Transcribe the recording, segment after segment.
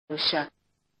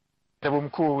Katibu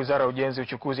mkuu wizara ya ujenzi,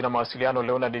 uchukuzi na mawasiliano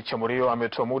Leonard Chamurio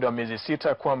ametoa muda wa miezi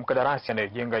 6 kwa mkandarasi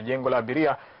anayejenga jengo la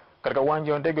abiria katika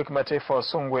uwanja wa ndege wa kimataifa wa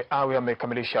Songwe awe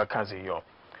amekamilisha kazi hiyo.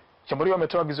 Chamurio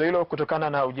ametoa agizo hilo kutokana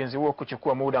na ujenzi huo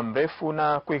kuchukua muda mrefu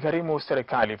na kuigharimu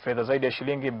serikali fedha zaidi ya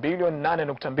shilingi bilioni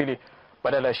 8.2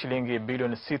 badala ya shilingi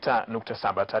bilioni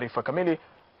 6.7. Taarifa kamili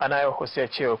anayo Hosea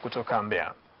Cheo kutoka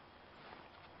Mbeya.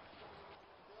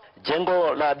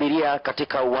 Jengo la abiria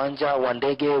katika uwanja wa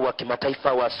ndege wa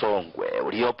kimataifa wa Songwe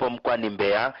uliopo mkoani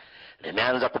Mbeya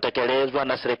limeanza kutekelezwa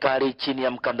na serikali chini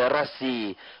ya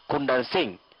mkandarasi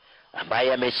Kundansing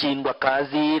ambaye ameshindwa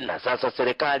kazi, na sasa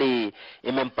serikali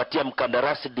imempatia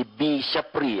mkandarasi DB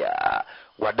Shapria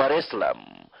wa Dar es Salaam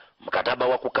mkataba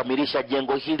wa kukamilisha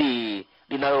jengo hili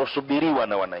linalosubiriwa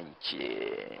na wananchi.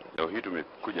 Leo hii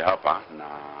tumekuja hapa na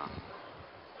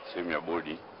sehemu ya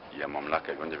bodi ya mamlaka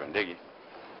ya viwanja vya ndege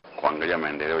kuangalia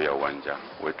maendeleo ya uwanja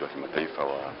wetu wa kimataifa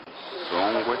wa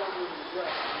Songwe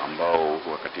ambao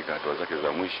uko katika hatua zake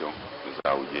za mwisho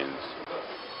za ujenzi.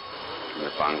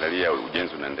 Tumepangalia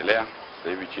ujenzi unaendelea sasa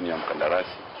hivi chini ya mkandarasi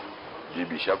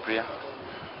DB Shapria,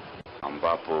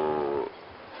 ambapo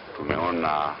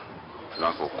tumeona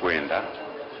tunakokwenda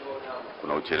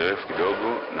kuna uchelewefu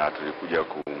kidogo, na tulikuja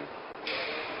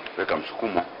kuweka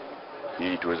msukumo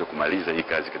ili tuweze kumaliza hii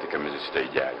kazi katika miezi 6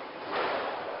 ijayo,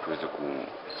 tuweze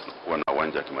kuwa na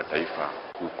uwanja wa kimataifa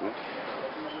huku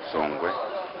Songwe.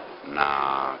 Na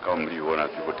kama mlivyoona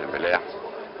tulipotembelea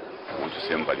kuhusu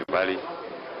sehemu mbalimbali,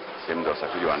 sehemu za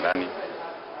usafiri wa ndani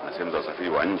na sehemu za usafiri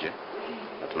wa nje,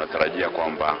 na tunatarajia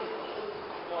kwamba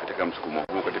katika msukumo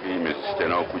huu katika hii miezi 6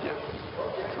 inayokuja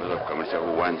tunaweza kukamilisha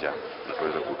huu uwanja na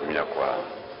tuweze kutumia kwa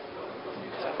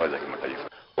safari za kimataifa.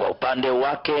 Kwa upande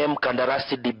wake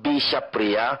mkandarasi DB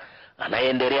Shapria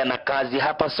anayeendelea na kazi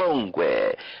hapa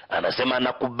Songwe anasema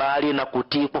anakubali na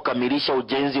kutii kukamilisha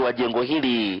ujenzi wa jengo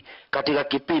hili katika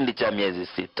kipindi cha miezi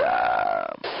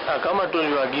 6. Kama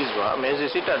tulivyoagizwa miezi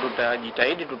 6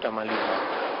 tutajitahidi tutamaliza.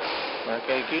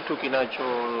 Na kitu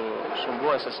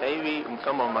kinachosumbua sasa hivi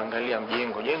kama umeangalia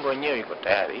jengo wenyewe iko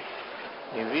tayari,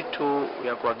 ni vitu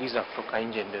ya kuagiza kutoka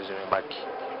nje ndio zimebaki,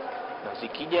 na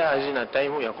zikija hazina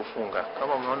time ya kufunga.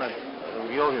 Kama umeona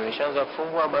vioo vimeshaanza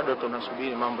kufungwa, bado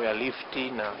tunasubiri mambo ya lifti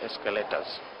na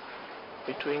escalators.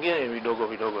 Vitu vingine vidogo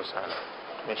vidogo sana.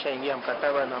 Tumeshaingia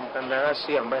mkataba na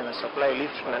mkandarasi ambaye ana supply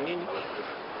lift na nini,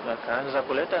 na kaanza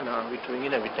kuleta, na vitu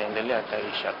vingine vitaendelea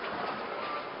kaisha tu.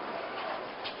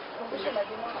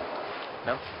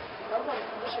 Na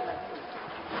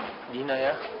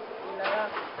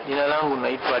jina langu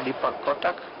naitwa Deepak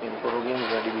Kotak, ni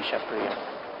mkurugenzi wa DB Shapria.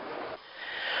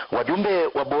 Wajumbe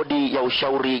wa bodi ya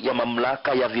ushauri ya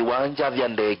mamlaka ya viwanja vya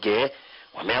ndege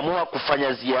wameamua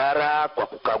kufanya ziara kwa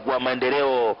kukagua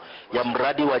maendeleo ya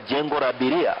mradi wa jengo la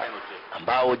abiria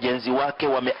ambao ujenzi wake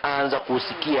wameanza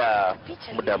kusikia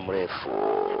muda mrefu.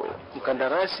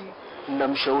 Mkandarasi na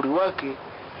mshauri wake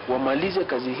wamalize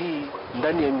kazi hii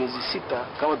ndani ya miezi 6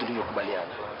 kama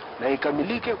tulivyokubaliana, na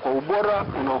ikamilike kwa ubora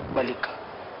unaokubalika,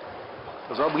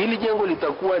 kwa sababu hili jengo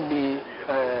litakuwa ni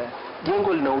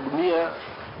jengo linahudumia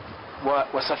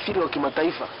wasafiri wa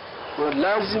kimataifa. Kwa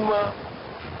lazima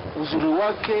uzuri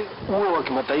wake uwe wa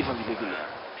kimataifa vile vile.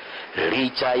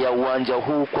 Licha ya uwanja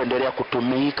huu kuendelea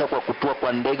kutumika kwa kutua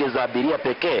kwa ndege za abiria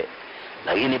pekee,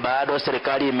 lakini bado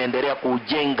serikali imeendelea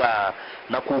kujenga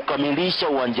na kukamilisha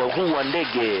uwanja huu wa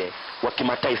ndege wa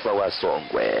kimataifa wa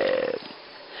Songwe.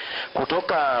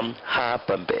 Kutoka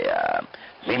hapa Mbeya,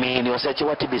 mimi ni Hosea Cheo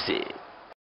wa TBC.